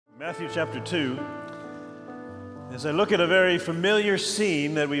Matthew chapter 2, as I look at a very familiar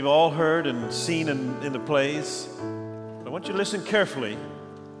scene that we've all heard and seen in the plays, I want you to listen carefully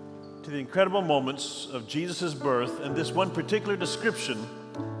to the incredible moments of Jesus' birth and this one particular description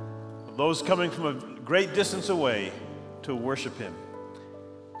of those coming from a great distance away to worship him.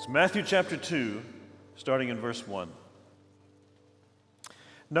 It's Matthew chapter 2, starting in verse 1.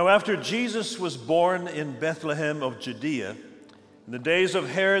 Now after Jesus was born in Bethlehem of Judea, in the days of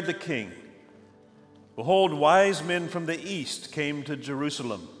Herod the king, behold, wise men from the east came to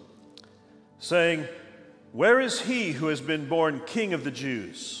Jerusalem, saying, "Where is he who has been born King of the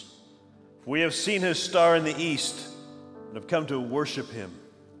Jews? For we have seen his star in the east and have come to worship him."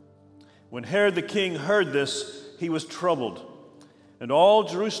 When Herod the king heard this, he was troubled, and all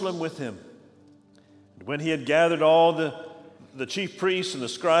Jerusalem with him. And when he had gathered all the chief priests and the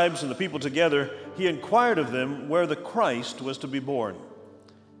scribes and the people together, he inquired of them where the Christ was to be born.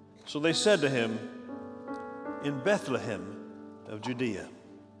 So they said to him, "In Bethlehem of Judea.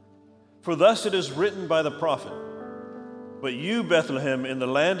 For thus it is written by the prophet, but you, Bethlehem, in the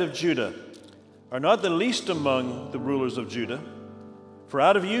land of Judah, are not the least among the rulers of Judah. For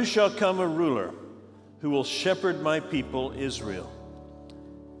out of you shall come a ruler who will shepherd my people Israel."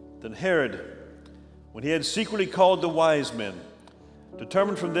 Then Herod, when he had secretly called the wise men,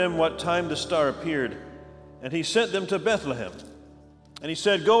 determined from them what time the star appeared, and he sent them to Bethlehem. And he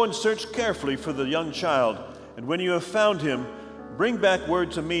said, "Go and search carefully for the young child, and when you have found him, bring back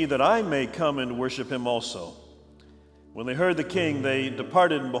word to me that I may come and worship him also." When they heard the king, they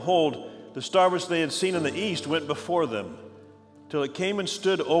departed, and behold, the star which they had seen in the east went before them, till it came and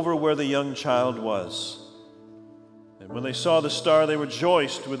stood over where the young child was. And when they saw the star, they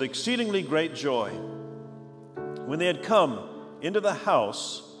rejoiced with exceedingly great joy. When they had come into the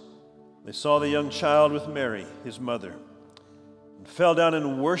house, they saw the young child with Mary, his mother, and fell down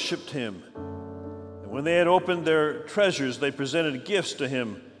and worshipped him. And when they had opened their treasures, they presented gifts to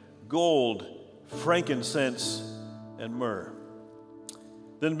him, gold, frankincense, and myrrh.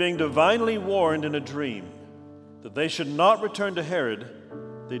 Then, being divinely warned in a dream that they should not return to Herod,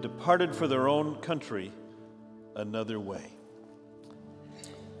 they departed for their own country another way.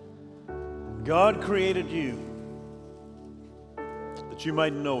 God created you that you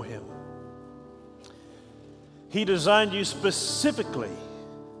might know him. He designed you specifically,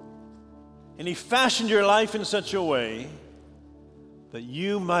 and he fashioned your life in such a way that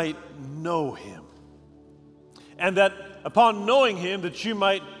you might know him, and that upon knowing him, that you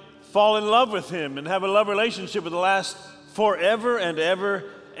might fall in love with him and have a love relationship that will last forever and ever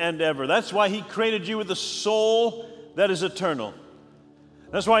and ever. That's why he created you with a soul that is eternal.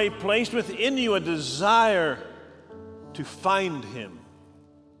 That's why he placed within you a desire to find him.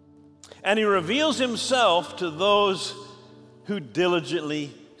 And he reveals himself to those who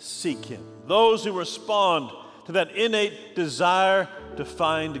diligently seek him, those who respond to that innate desire to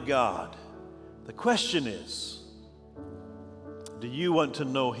find God. The question is, do you want to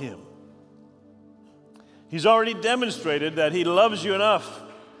know him? He's already demonstrated that he loves you enough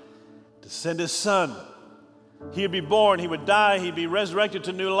to send his son. He would be born, he would die, he'd be resurrected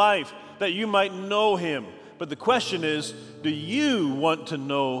to new life, that you might know him. But the question is, do you want to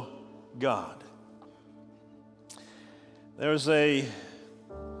know God? There was a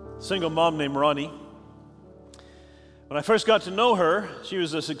single mom named Ronnie. When I first got to know her, she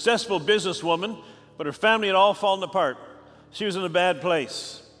was a successful businesswoman, but her family had all fallen apart. She was in a bad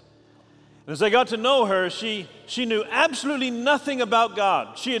place. And as I got to know her, she knew absolutely nothing about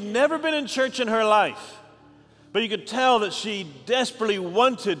God. She had never been in church in her life. But you could tell that she desperately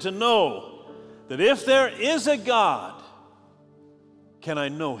wanted to know that if there is a God, can I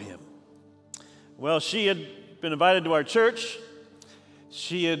know him? Well, she had been invited to our church.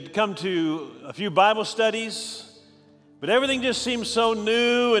 She had come to a few Bible studies, but everything just seemed so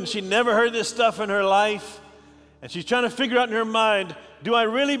new, and she never heard this stuff in her life. And she's trying to figure out in her mind, do I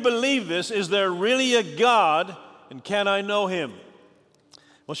really believe this? Is there really a God, and can I know him?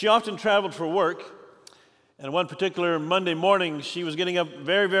 Well, she often traveled for work, and one particular Monday morning, she was getting up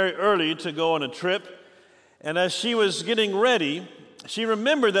very, very early to go on a trip. And as she was getting ready, she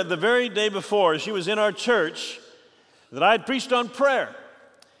remembered that the very day before, she was in our church, that I had preached on prayer.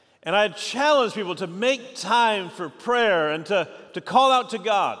 And I had challenged people to make time for prayer and to call out to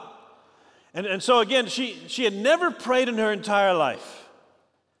God. And so again, she had never prayed in her entire life.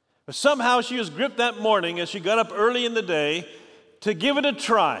 But somehow she was gripped that morning as she got up early in the day to give it a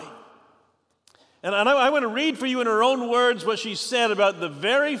try. And I want to read for you in her own words what she said about the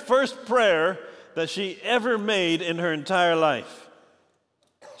very first prayer that she ever made in her entire life.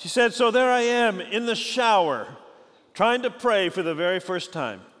 She said, "So there I am in the shower, trying to pray for the very first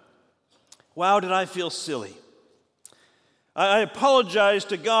time. Wow, did I feel silly. I apologized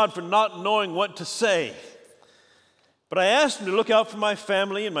to God for not knowing what to say. But I asked him to look out for my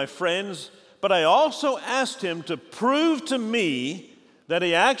family and my friends, but I also asked him to prove to me that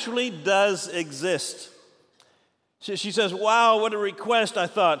he actually does exist. She says, wow, what a request. I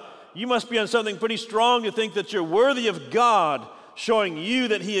thought, you must be on something pretty strong to think that you're worthy of God showing you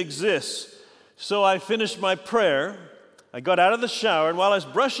that he exists. So I finished my prayer. I got out of the shower, and while I was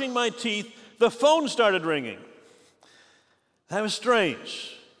brushing my teeth, the phone started ringing. That was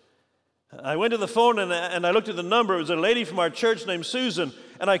strange. I went to the phone and I looked at the number. It was a lady from our church named Susan,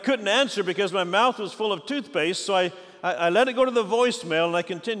 and I couldn't answer because my mouth was full of toothpaste, so I let it go to the voicemail and I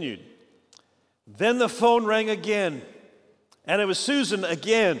continued. Then the phone rang again, and it was Susan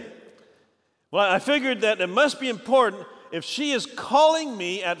again. Well, I figured that it must be important if she is calling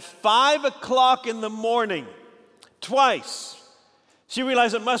me at 5 o'clock in the morning, twice. She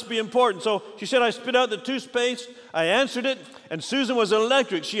realized it must be important, so she said I spit out the toothpaste. I answered it, and Susan was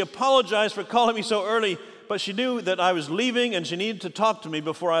electric. She apologized for calling me so early, but she knew that I was leaving and she needed to talk to me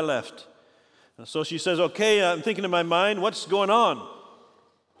before I left. And so she says, okay, I'm thinking in my mind, what's going on?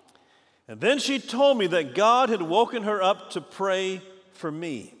 And then she told me that God had woken her up to pray for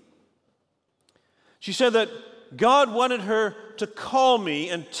me. She said that God wanted her to call me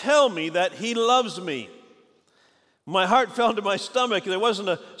and tell me that he loves me. My heart fell into my stomach. There wasn't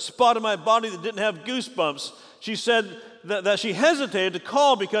a spot in my body that didn't have goosebumps. She said that she hesitated to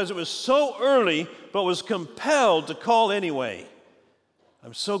call because it was so early, but was compelled to call anyway.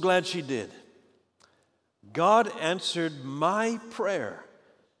 I'm so glad she did. God answered my prayer.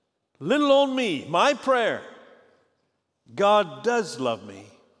 Little old me, my prayer. God does love me.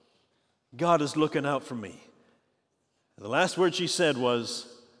 God is looking out for me. And the last word she said was,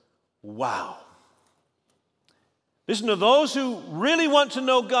 wow. Listen, to those who really want to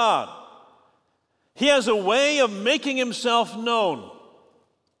know God, he has a way of making himself known.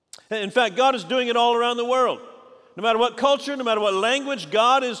 In fact, God is doing it all around the world. No matter what culture, no matter what language,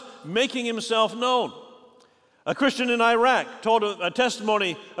 God is making himself known. A Christian in Iraq told a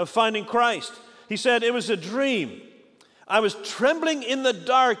testimony of finding Christ. He said, it was a dream. I was trembling in the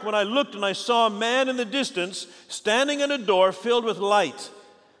dark when I looked and I saw a man in the distance standing at a door filled with light.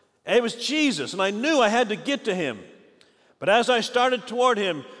 It was Jesus, and I knew I had to get to him. But as I started toward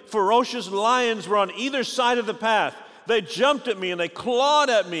him, ferocious lions were on either side of the path. They jumped at me and they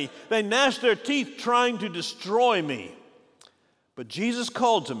clawed at me. They gnashed their teeth trying to destroy me. But Jesus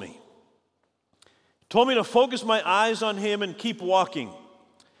called to me. He told me to focus my eyes on him and keep walking.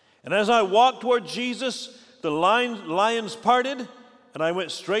 And as I walked toward Jesus, the lions parted, and I went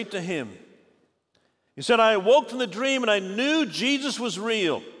straight to him. He said, I awoke from the dream, and I knew Jesus was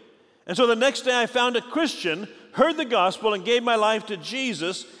real. And so the next day I found a Christian, heard the gospel, and gave my life to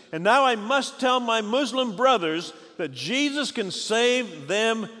Jesus. And now I must tell my Muslim brothers that Jesus can save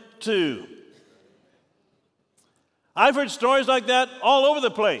them too. I've heard stories like that all over the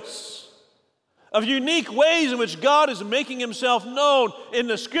place, of unique ways in which God is making himself known in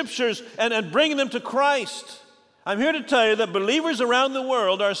the scriptures and bringing them to Christ. I'm here to tell you that believers around the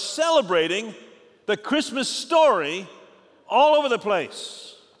world are celebrating the Christmas story all over the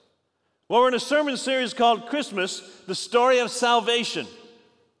place. Well, we're in a sermon series called Christmas, the Story of Salvation.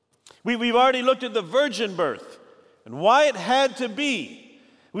 We've already looked at the virgin birth and why it had to be.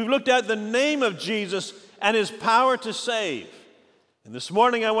 We've looked at the name of Jesus and his power to save. And this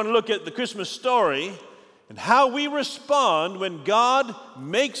morning I want to look at the Christmas story and how we respond when God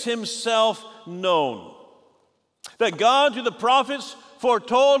makes himself known. That God, through the prophets,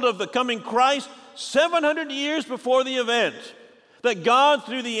 foretold of the coming Christ 700 years before the event. That God,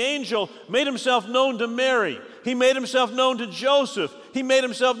 through the angel, made himself known to Mary. He made himself known to Joseph. He made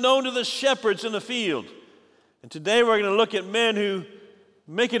himself known to the shepherds in the field. And today we're going to look at men who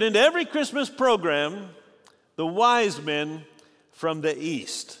make it into every Christmas program, the wise men from the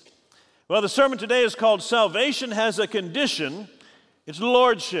East. Well, the sermon today is called Salvation Has a Condition. It's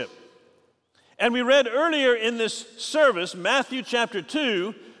Lordship. And we read earlier in this service, Matthew chapter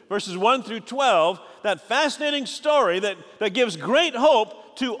 2, verses 1 through 12, that fascinating story that gives great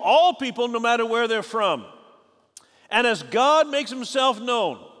hope to all people no matter where they're from. And as God makes himself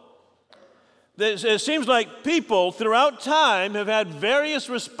known, it seems like people throughout time have had various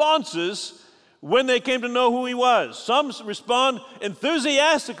responses when they came to know who he was. Some respond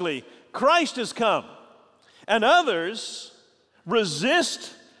enthusiastically, Christ has come. And others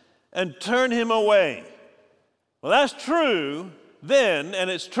resist and turn him away. Well, that's true then, and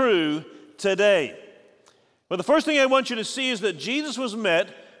it's true today. Well, the first thing I want you to see is that Jesus was met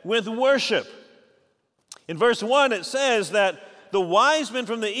with worship. In verse 1, it says that the wise men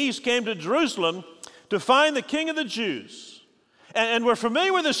from the east came to Jerusalem to find the King of the Jews. And we're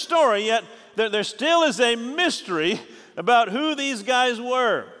familiar with the story, yet there still is a mystery about who these guys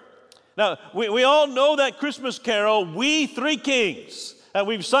were. Now, we all know that Christmas carol, We Three Kings.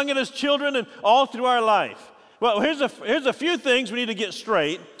 We've sung it as children and all through our life. Well, here's a few things we need to get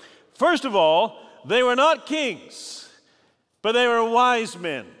straight. First of all, they were not kings, but they were wise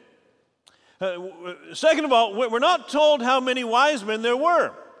men. Second of all, we're not told how many wise men there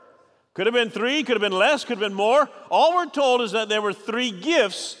were. Could have been 3, could have been less, could have been more. All we're told is that there were 3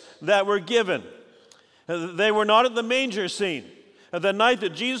 gifts that were given. They were not at the manger scene, the night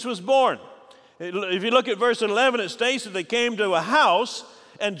that Jesus was born. If you look at verse 11, it states that they came to a house,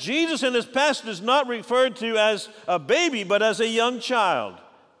 and Jesus in this passage is not referred to as a baby, but as a young child.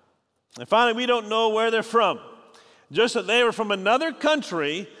 And finally, we don't know where they're from, just that they were from another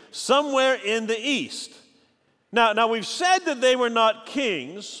country somewhere in the east. Now we've said that they were not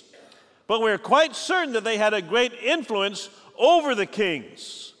kings, but we're quite certain that they had a great influence over the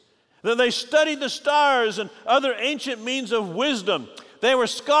kings, that they studied the stars and other ancient means of wisdom. They were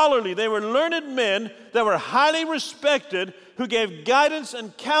scholarly, they were learned men that were highly respected, who gave guidance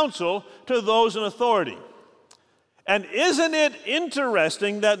and counsel to those in authority. And isn't it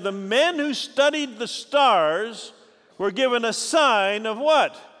interesting that the men who studied the stars were given a sign of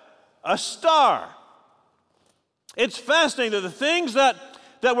what? A star. It's fascinating that the things that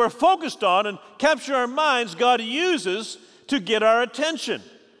we're focused on and capture our minds, God uses to get our attention.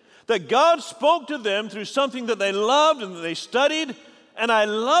 That God spoke to them through something that they loved and that they studied. And I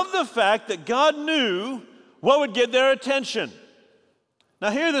love the fact that God knew what would get their attention. Now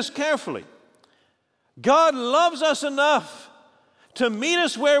hear this carefully. God loves us enough to meet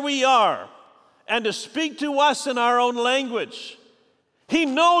us where we are and to speak to us in our own language. He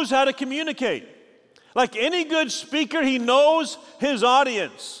knows how to communicate. Like any good speaker, he knows his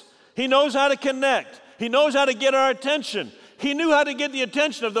audience. He knows how to connect. He knows how to get our attention. He knew how to get the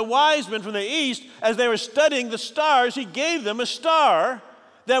attention of the wise men from the east as they were studying the stars. He gave them a star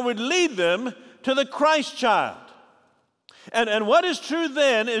that would lead them to the Christ child. And what is true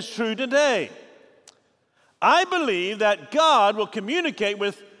then is true today. I believe that God will communicate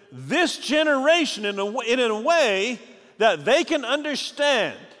with this generation in a way that they can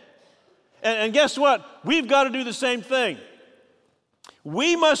understand. And guess what? We've got to do the same thing.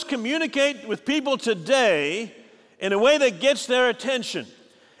 We must communicate with people today in a way that gets their attention,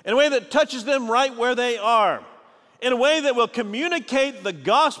 in a way that touches them right where they are, in a way that will communicate the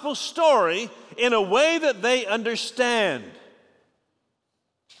gospel story in a way that they understand.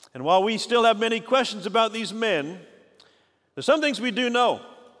 And while we still have many questions about these men, there's some things we do know.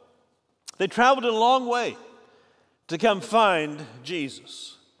 They traveled a long way to come find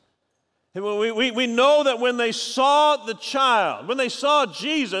Jesus. We know that when they saw the child, when they saw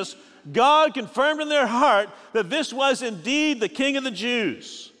Jesus, God confirmed in their heart that this was indeed the King of the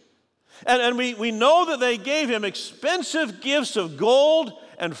Jews. And we know that they gave him expensive gifts of gold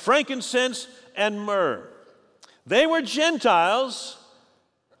and frankincense and myrrh. They were Gentiles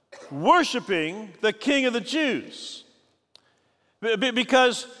worshiping the King of the Jews.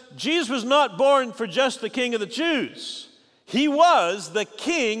 Because Jesus was not born for just the King of the Jews. He was the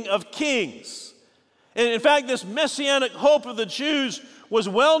King of Kings. And in fact, this messianic hope of the Jews was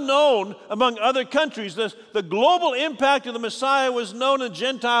well known among other countries. The global impact of the Messiah was known in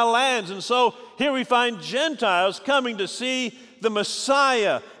Gentile lands. And so here we find Gentiles coming to see the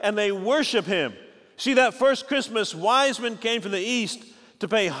Messiah, and they worship him. See, that first Christmas, wise men came from the east to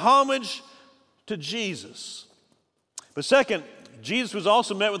pay homage to Jesus. But second, Jesus was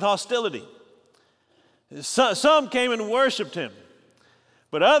also met with hostility. Some came and worshiped him,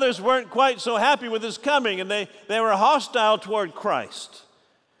 but others weren't quite so happy with his coming, and they were hostile toward Christ.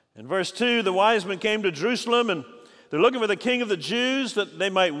 In verse 2, the wise men came to Jerusalem, and they're looking for the King of the Jews that they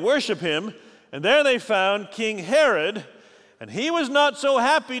might worship him. And there they found King Herod, and he was not so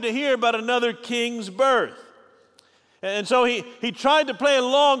happy to hear about another king's birth. And so he tried to play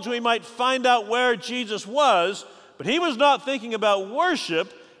along so he might find out where Jesus was, but he was not thinking about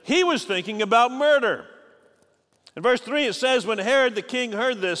worship, he was thinking about murder. In verse 3 it says, when Herod the king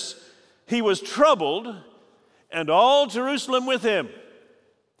heard this, he was troubled, and all Jerusalem with him.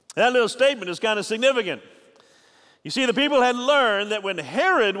 That little statement is kind of significant. You see, the people had learned that when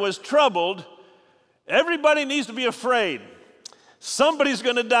Herod was troubled, everybody needs to be afraid. Somebody's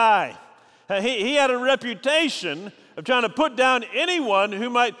going to die. He had a reputation of trying to put down anyone who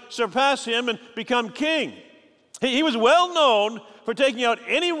might surpass him and become king. He was well known for taking out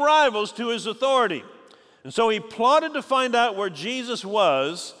any rivals to his authority. And so he plotted to find out where Jesus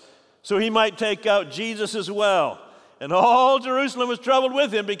was so he might take out Jesus as well. And all Jerusalem was troubled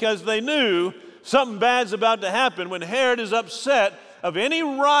with him because they knew something bad's about to happen when Herod is upset of any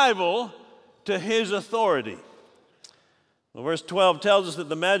rival to his authority. Well, verse 12 tells us that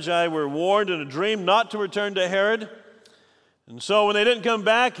the Magi were warned in a dream not to return to Herod. And so when they didn't come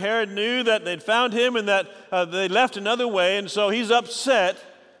back, Herod knew that they'd found him and that they left another way, and so he's upset.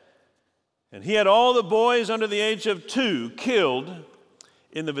 And he had all the boys under the age of 2 killed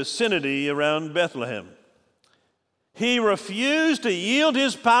in the vicinity around Bethlehem. He refused to yield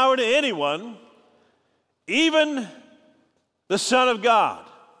his power to anyone, even the Son of God.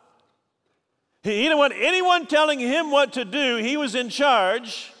 He didn't want anyone telling him what to do. He was in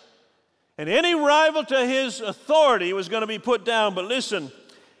charge, and any rival to his authority was going to be put down. But listen,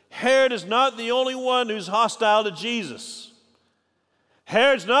 Herod is not the only one who's hostile to Jesus.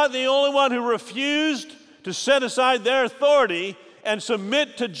 Herod's not the only one who refused to set aside their authority and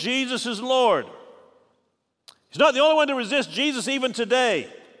submit to Jesus as Lord. He's not the only one to resist Jesus even today.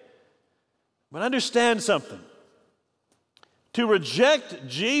 But understand something. To reject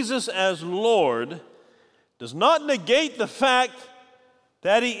Jesus as Lord does not negate the fact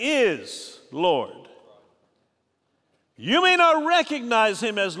that he is Lord. You may not recognize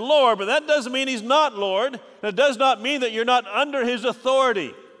him as Lord, but that doesn't mean he's not Lord. That does not mean that you're not under his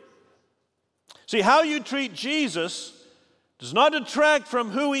authority. See, how you treat Jesus does not detract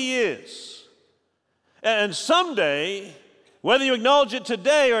from who he is. And someday, whether you acknowledge it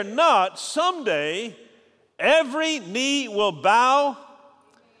today or not, someday every knee will bow,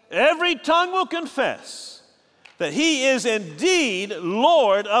 every tongue will confess that he is indeed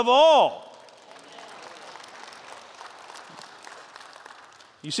Lord of all.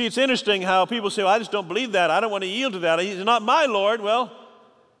 You see, it's interesting how people say, well, I just don't believe that. I don't want to yield to that. He's not my Lord. Well,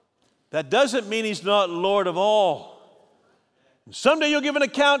 that doesn't mean he's not Lord of all. Someday you'll give an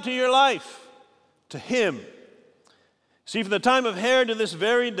account to your life to him. See, from the time of Herod to this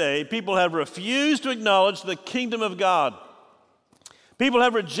very day, people have refused to acknowledge the kingdom of God. People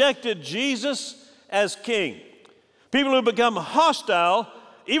have rejected Jesus as king. People who have become hostile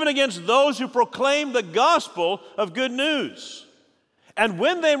even against those who proclaim the gospel of good news. And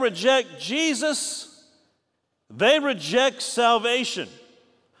when they reject Jesus, they reject salvation.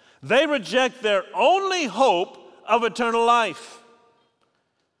 They reject their only hope of eternal life.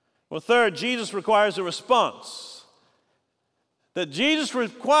 Well, third, Jesus requires a response. That Jesus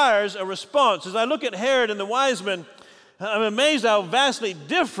requires a response. As I look at Herod and the wise men, I'm amazed how vastly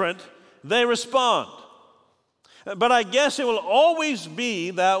different they respond. But I guess it will always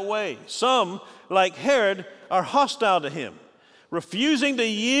be that way. Some, like Herod, are hostile to him, refusing to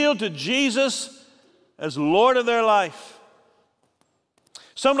yield to Jesus as Lord of their life.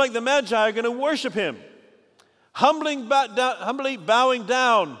 Some, like the Magi, are going to worship him, humbly bowing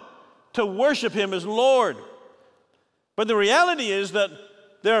down to worship him as Lord. But the reality is that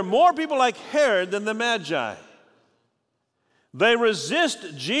there are more people like Herod than the Magi. They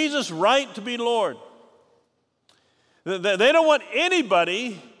resist Jesus' right to be Lord. They don't want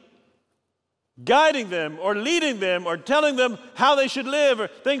anybody guiding them or leading them or telling them how they should live or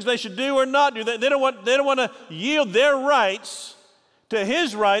things they should do or not do. They don't want to yield their rights to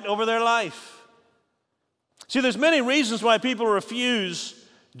his right over their life. See, there's many reasons why people refuse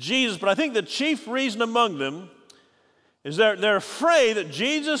Jesus, but I think the chief reason among them is they're afraid that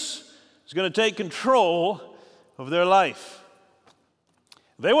Jesus is going to take control of their life.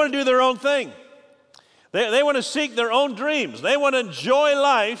 They want to do their own thing. They want to seek their own dreams. They want to enjoy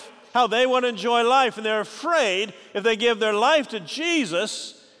life how they want to enjoy life, and they're afraid if they give their life to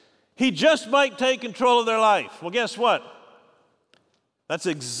Jesus, he just might take control of their life. Well, guess what? That's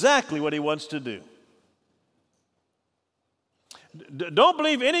exactly what he wants to do. Don't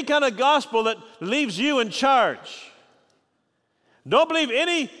believe any kind of gospel that leaves you in charge. Don't believe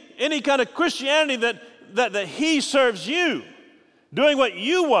any kind of Christianity that he serves you, doing what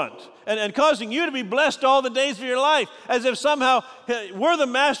you want and causing you to be blessed all the days of your life, as if somehow we're the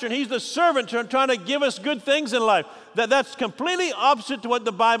master and he's the servant trying to give us good things in life. That's completely opposite to what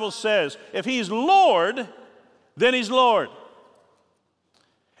the Bible says. If he's Lord, then he's Lord.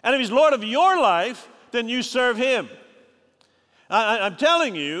 And if he's Lord of your life, then you serve him. I'm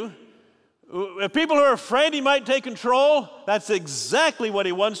telling you, if people who are afraid he might take control, that's exactly what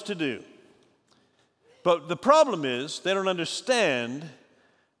he wants to do. But the problem is they don't understand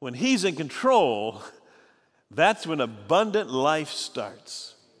when he's in control, that's when abundant life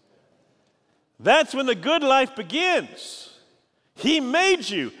starts. That's when the good life begins. He made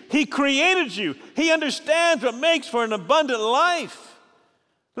you. He created you. He understands what makes for an abundant life.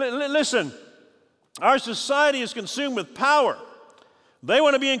 Listen, our society is consumed with power. They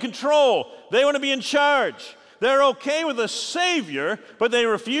want to be in control. They want to be in charge. They're okay with a Savior, but they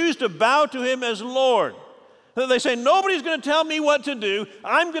refuse to bow to him as Lord. They say, nobody's going to tell me what to do.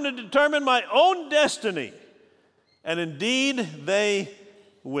 I'm going to determine my own destiny. And indeed, they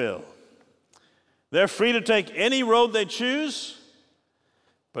will. They're free to take any road they choose,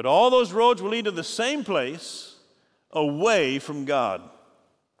 but all those roads will lead to the same place, away from God.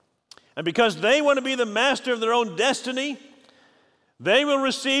 And because they want to be the master of their own destiny, they will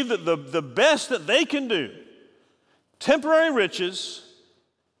receive the best that they can do: temporary riches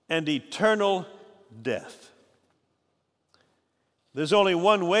and eternal death. There's only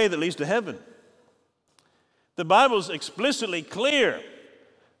one way that leads to heaven. The Bible's explicitly clear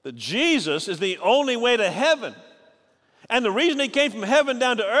that Jesus is the only way to heaven. And the reason he came from heaven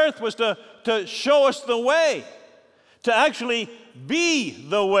down to earth was to show us the way, to actually be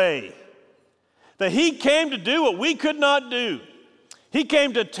the way. That he came to do what we could not do. He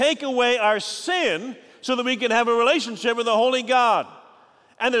came to take away our sin so that we can have a relationship with the holy God.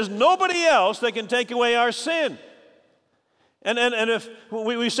 And there's nobody else that can take away our sin. And if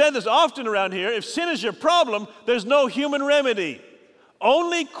we said this often around here, if sin is your problem, there's no human remedy.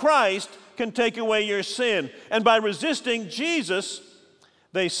 Only Christ can take away your sin. And by resisting Jesus,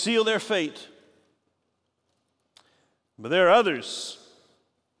 they seal their fate. But there are others.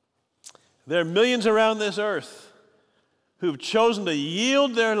 There are millions around this earth who've chosen to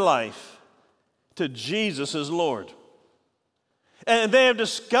yield their life to Jesus as Lord. And they have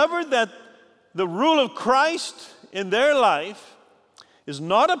discovered that the rule of Christ in their life is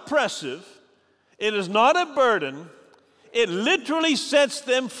not oppressive, it is not a burden, it literally sets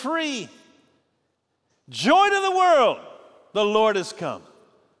them free. Joy to the world, the Lord has come.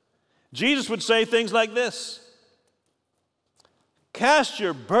 Jesus would say things like this: cast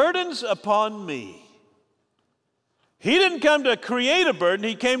your burdens upon me. He didn't come to create a burden,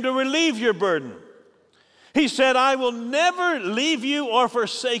 he came to relieve your burden. He said, I will never leave you or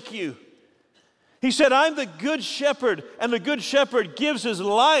forsake you. He said, I'm the good shepherd, and the good shepherd gives his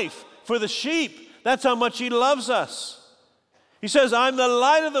life for the sheep. That's how much he loves us. He says, I'm the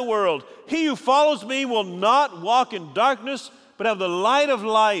light of the world. He who follows me will not walk in darkness, but have the light of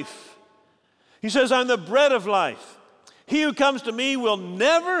life. He says, I'm the bread of life. He who comes to me will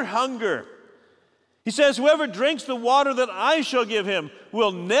never hunger. He says, whoever drinks the water that I shall give him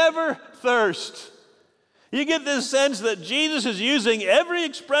will never thirst. You get this sense that Jesus is using every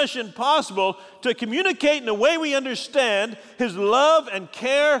expression possible to communicate in a way we understand his love and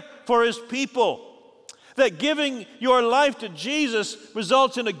care for his people. That giving your life to Jesus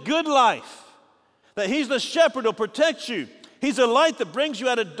results in a good life. That he's the shepherd who'll protect you. He's the light that brings you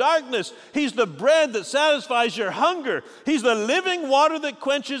out of darkness. He's the bread that satisfies your hunger. He's the living water that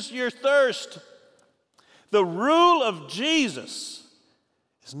quenches your thirst. The rule of Jesus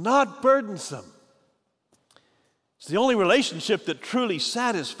is not burdensome. It's the only relationship that truly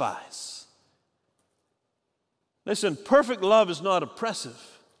satisfies. Listen, perfect love is not oppressive.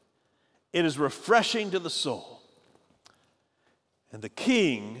 It is refreshing to the soul. And the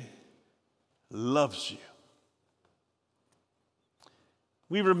King loves you.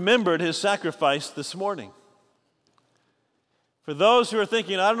 We remembered his sacrifice this morning. For those who are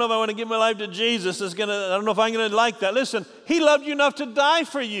thinking, I don't know if I want to give my life to Jesus, I don't know if I'm going to like that. Listen, he loved you enough to die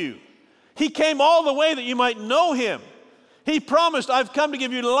for you. He came all the way that you might know him. He promised, I've come to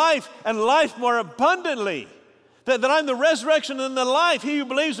give you life and life more abundantly. That I'm the resurrection and the life. He who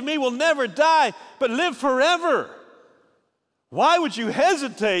believes in me will never die, but live forever. Why would you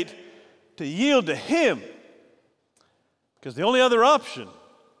hesitate to yield to him? Because the only other option,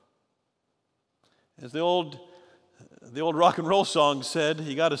 as the old rock and roll song said,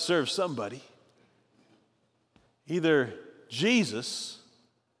 you got to serve somebody. Either Jesus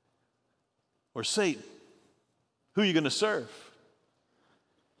or Satan. Who are you going to serve?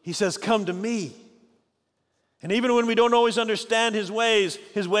 He says, come to me. And even when we don't always understand his ways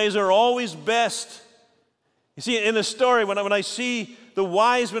are always best. You see, in the story, when I see the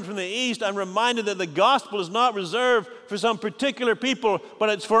wise men from the east, I'm reminded that the gospel is not reserved for some particular people, but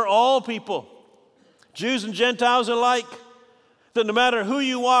it's for all people, Jews and Gentiles alike. That no matter who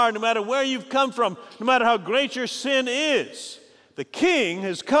you are, no matter where you've come from, no matter how great your sin is, the King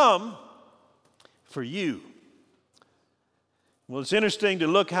has come for you. Well, it's interesting to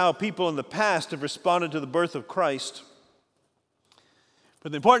look how people in the past have responded to the birth of Christ.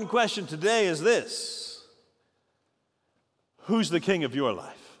 But the important question today is this: who's the king of your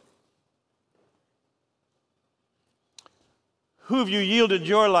life? Who have you yielded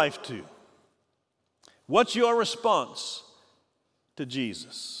your life to? What's your response to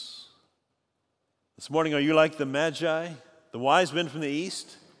Jesus? This morning, are you like the Magi, the wise men from the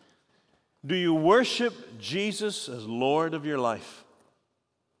east? Do you worship Jesus as Lord of your life?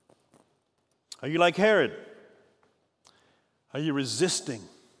 Are you like Herod? Are you resisting?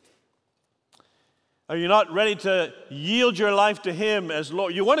 Are you not ready to yield your life to Him as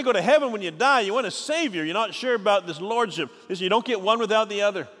Lord? You want to go to heaven when you die. You want a Savior. You're not sure about this Lordship. Listen, you don't get one without the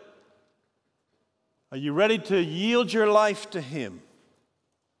other. Are you ready to yield your life to Him?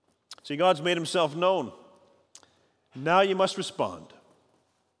 See, God's made Himself known. Now you must respond.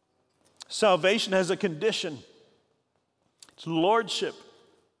 Salvation has a condition. It's Lordship.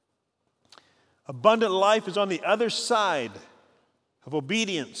 Abundant life is on the other side of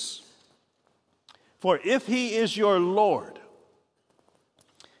obedience. For if He is your Lord,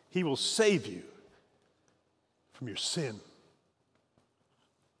 He will save you from your sin.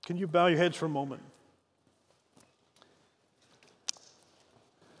 Can you bow your heads for a moment?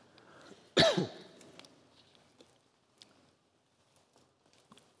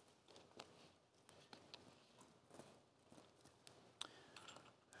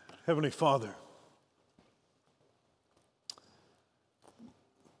 Heavenly Father,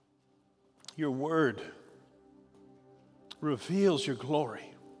 your word reveals your glory.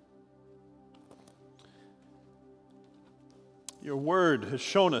 Your word has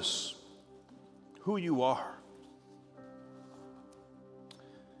shown us who you are.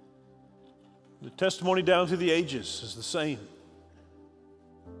 The testimony down through the ages is the same.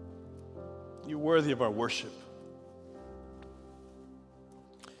 You're worthy of our worship.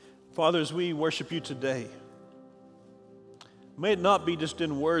 Father, as we worship you today, may it not be just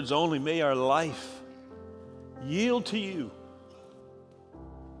in words only. May our life yield to you.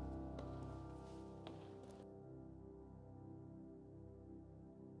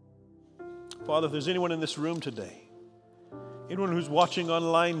 Father, if there's anyone in this room today, anyone who's watching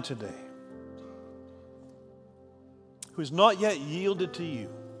online today, who has not yet yielded to you,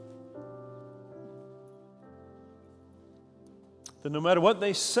 then no matter what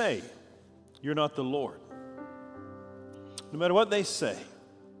they say, you're not the Lord. No matter what they say,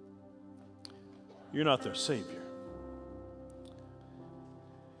 you're not their Savior.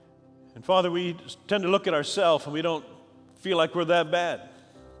 And Father, we tend to look at ourselves and we don't feel like we're that bad.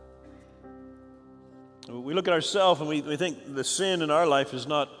 We look at ourselves and we think the sin in our life is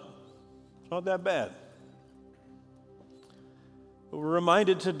not that bad. But we're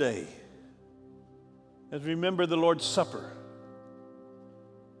reminded today, as we remember the Lord's Supper,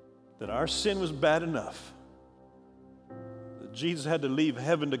 that our sin was bad enough that Jesus had to leave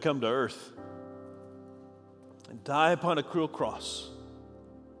heaven to come to earth and die upon a cruel cross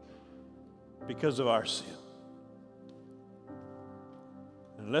because of our sin.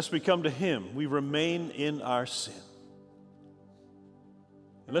 And unless we come to Him, we remain in our sin.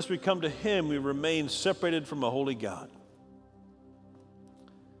 Unless we come to Him, we remain separated from a holy God.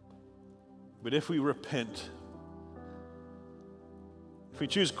 But if we repent, if we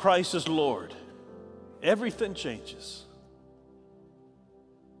choose Christ as Lord, everything changes.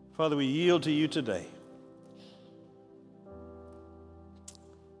 Father, we yield to you today.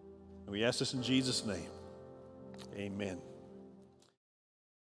 And we ask this in Jesus' name. Amen.